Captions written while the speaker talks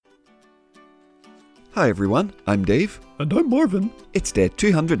Hi everyone, I'm Dave. And I'm Marvin. It's day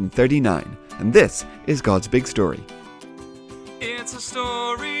 239, and this is God's Big Story. It's a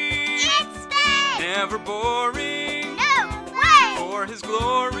story. It's big. Never boring. No way. For His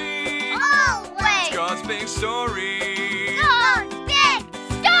glory. Always. It's God's big story. God's big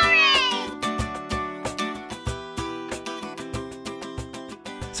story.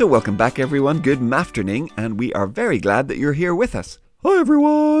 So welcome back everyone, good mafterning, and we are very glad that you're here with us. Hi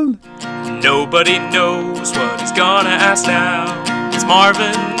everyone. Nobody knows what he's gonna ask now. It's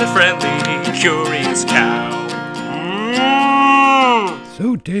Marvin, the friendly, curious cow.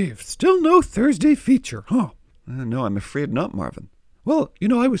 So Dave, still no Thursday feature, huh? No, I'm afraid not, Marvin. Well,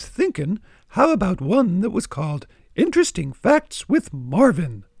 I was thinking, how about one that was called Interesting Facts with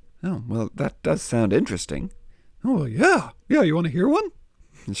Marvin? Oh, well, that does sound interesting. Oh, yeah. Yeah, you want to hear one?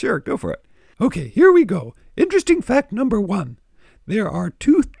 Sure, go for it. Okay, here we go. Interesting fact number 1. There are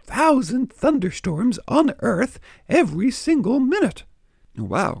 2,000 thunderstorms on Earth every single minute.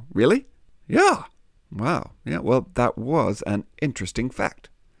 Wow, really? Yeah. Wow, yeah, well, that was an interesting fact.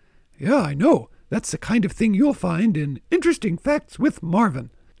 Yeah, I know. That's the kind of thing you'll find in Interesting Facts with Marvin.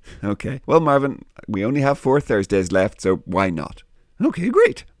 Okay, well, Marvin, we only have 4 Thursdays left, so why not? Okay,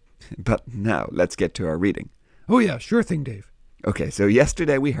 great. But now, let's get to our reading. Oh yeah, sure thing, Dave. Okay, so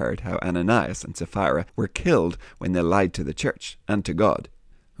yesterday we heard how Ananias and Sapphira were killed when they lied to the church and to God.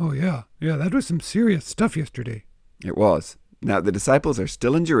 Oh yeah, that was some serious stuff yesterday. It was. Now, the disciples are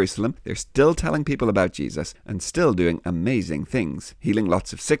still in Jerusalem, they're still telling people about Jesus, and still doing amazing things, healing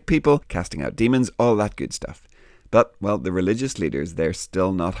lots of sick people, casting out demons, all that good stuff. But, well, the religious leaders, they're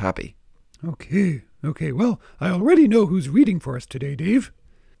still not happy. Okay, well, I already know who's reading for us today, Dave.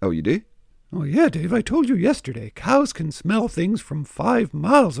 Oh, you do? Oh yeah, Dave, I told you yesterday, cows can smell things from 5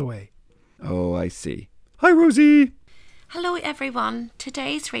 miles away. Oh, I see. Hi, Rosie. Hello everyone.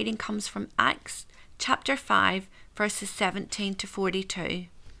 Today's reading comes from Acts chapter 5 verses 17 to 42.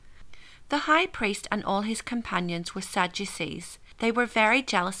 The high priest and all his companions were Sadducees. They were very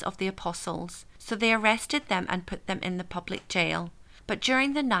jealous of the apostles, so they arrested them and put them in the public jail. But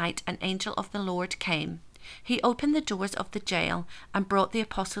during the night an angel of the Lord came. He opened the doors of the jail and brought the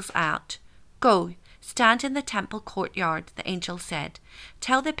apostles out. Go, stand in the temple courtyard, the angel said.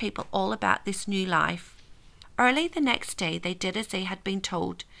 Tell the people all about this new life. Early the next day they did as they had been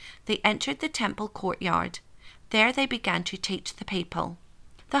told. They entered the temple courtyard. There they began to teach the people.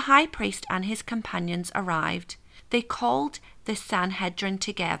 The high priest and his companions arrived. They called the Sanhedrin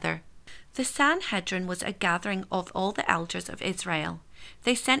together. The Sanhedrin was a gathering of all the elders of Israel.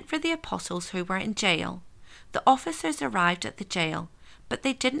 They sent for the apostles who were in jail. The officers arrived at the jail, but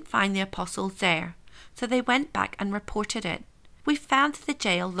they didn't find the apostles there, so they went back and reported it. We found the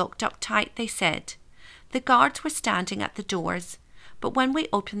jail locked up tight, they said. The guards were standing at the doors, but when we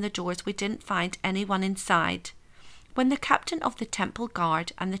opened the doors we didn't find anyone inside. When the captain of the temple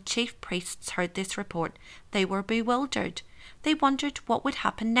guard and the chief priests heard this report, they were bewildered. They wondered what would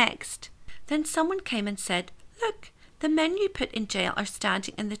happen next. Then someone came and said, Look, the men you put in jail are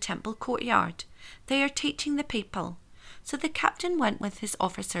standing in the temple courtyard. They are teaching the people. So the captain went with his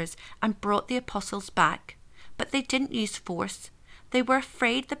officers and brought the apostles back. But they didn't use force. They were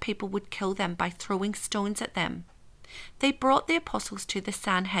afraid the people would kill them by throwing stones at them. They brought the apostles to the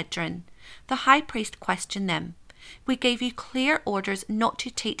Sanhedrin. The high priest questioned them. We gave you clear orders not to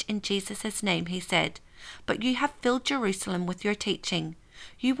teach in Jesus' name, he said. But you have filled Jerusalem with your teaching.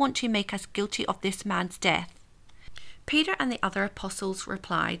 You want to make us guilty of this man's death. Peter and the other apostles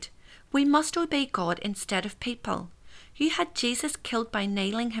replied, We must obey God instead of people. You had Jesus killed by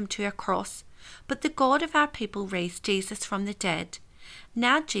nailing him to a cross, but the God of our people raised Jesus from the dead.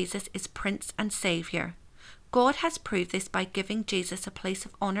 Now Jesus is Prince and Saviour. God has proved this by giving Jesus a place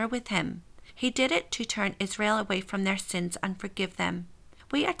of honour with him. He did it to turn Israel away from their sins and forgive them.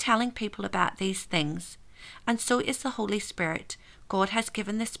 We are telling people about these things, and so is the Holy Spirit. God has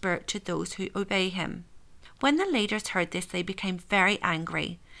given the Spirit to those who obey him. When the leaders heard this, they became very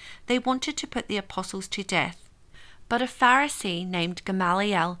angry. They wanted to put the apostles to death. But a Pharisee named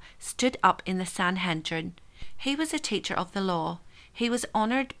Gamaliel stood up in the Sanhedrin. He was a teacher of the law. He was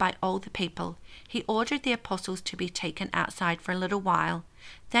honoured by all the people. He ordered the apostles to be taken outside for a little while.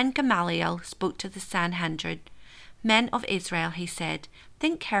 Then Gamaliel spoke to the Sanhedrin. Men of Israel, he said,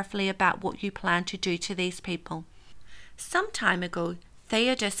 think carefully about what you plan to do to these people. Some time ago,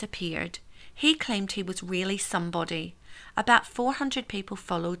 Theudas appeared. He claimed he was really somebody. About 400 people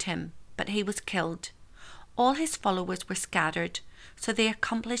followed him, but he was killed. All his followers were scattered, so they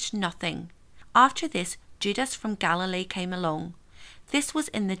accomplished nothing. After this, Judas from Galilee came along. This was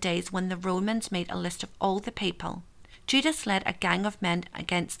in the days when the Romans made a list of all the people. Judas led a gang of men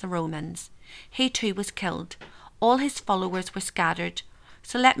against the Romans. He too was killed. All his followers were scattered.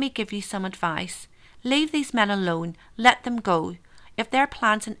 So let me give you some advice. Leave these men alone. Let them go. If their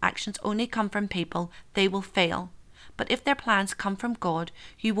plans and actions only come from people, they will fail. But if their plans come from God,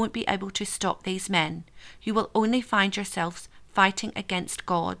 you won't be able to stop these men. You will only find yourselves fighting against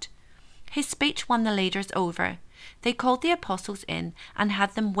God. His speech won the leaders over. They called the apostles in and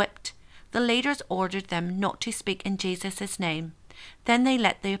had them whipped. The leaders ordered them not to speak in Jesus' name. Then they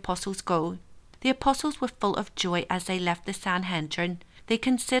let the apostles go. The apostles were full of joy as they left the Sanhedrin. They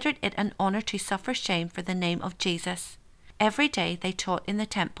considered it an honor to suffer shame for the name of Jesus. Every day they taught in the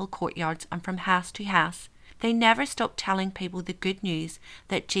temple courtyards and from house to house. They never stopped telling people the good news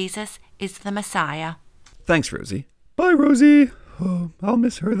that Jesus is the Messiah. Thanks, Rosie. Bye, Rosie. Oh, I'll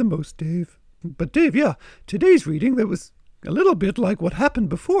miss her the most, Dave. But Dave, yeah, today's reading, that was a little bit like what happened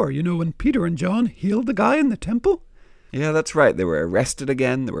before, when Peter and John healed the guy in the temple. Yeah, that's right. They were arrested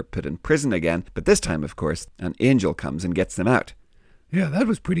again, they were put in prison again, but this time, of course, an angel comes and gets them out. Yeah, that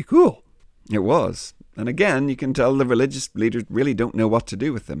was pretty cool. It was. And again, you can tell the religious leaders really don't know what to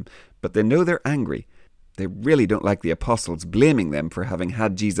do with them, but they know they're angry. They really don't like the apostles blaming them for having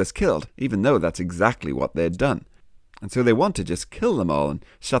had Jesus killed, even though that's exactly what they'd done. And so they want to just kill them all and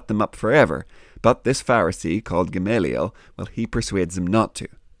shut them up forever. But this Pharisee, called Gamaliel, well, he persuades them not to.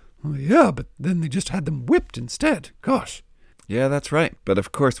 Oh, yeah, but then they just had them whipped instead. Gosh. Yeah, that's right. But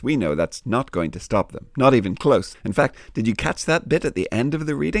of course we know that's not going to stop them. Not even close. In fact, did you catch that bit at the end of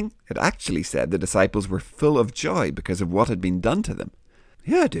the reading? It actually said the disciples were full of joy because of what had been done to them.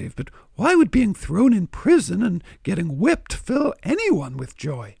 Yeah, Dave, but why would being thrown in prison and getting whipped fill anyone with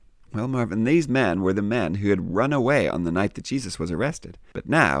joy? Well, Marvin, these men were the men who had run away on the night that Jesus was arrested. But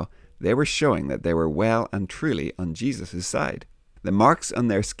now they were showing that they were well and truly on Jesus' side. The marks on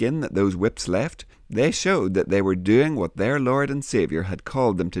their skin that those whips left, they showed that they were doing what their Lord and Saviour had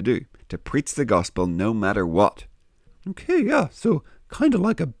called them to do, to preach the gospel no matter what. Okay, yeah, so kind of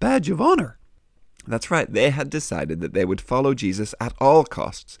like a badge of honor. That's right, they had decided that they would follow Jesus at all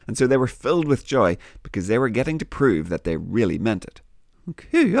costs, and so they were filled with joy because they were getting to prove that they really meant it.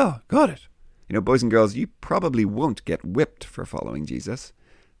 Okay, yeah, got it. Boys and girls, you probably won't get whipped for following Jesus,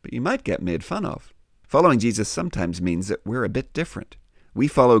 but you might get made fun of. Following Jesus sometimes means that we're a bit different. We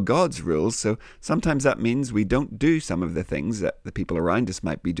follow God's rules, so sometimes that means we don't do some of the things that the people around us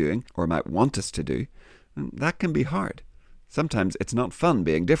might be doing or might want us to do. And that can be hard. Sometimes it's not fun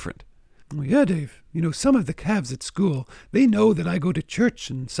being different. Well, yeah, Dave. Some of the calves at school, they know that I go to church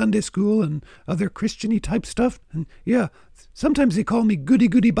and Sunday school and other Christian-y type stuff. And yeah, sometimes they call me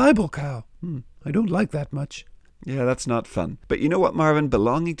goody-goody Bible cow. I don't like that much. Yeah, that's not fun. But you know what, Marvin?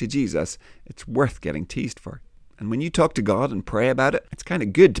 Belonging to Jesus, it's worth getting teased for. And when you talk to God and pray about it, it's kind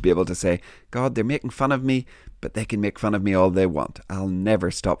of good to be able to say, God, they're making fun of me, but they can make fun of me all they want. I'll never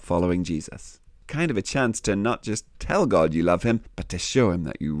stop following Jesus. Kind of a chance to not just tell God you love him, but to show him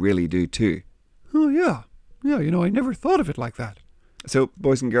that you really do too. Oh, yeah. Yeah, I never thought of it like that. So,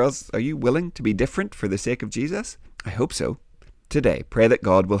 boys and girls, are you willing to be different for the sake of Jesus? I hope so. Today, pray that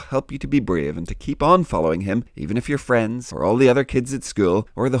God will help you to be brave and to keep on following him, even if your friends or all the other kids at school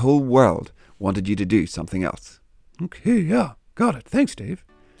or the whole world wanted you to do something else. Okay, yeah. Got it. Thanks, Dave.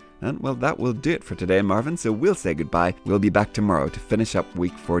 And, well, that will do it for today, Marvin, so we'll say goodbye. We'll be back tomorrow to finish up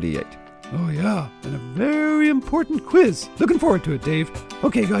week 48. Oh, yeah. And a very important quiz. Looking forward to it, Dave.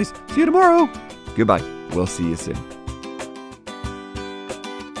 Okay, guys. See you tomorrow. Goodbye. We'll see you soon.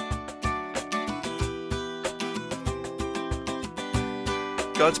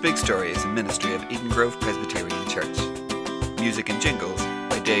 God's Big Story is a ministry of Eden Grove Presbyterian Church. Music and jingles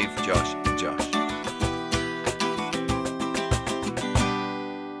by Dave, Josh,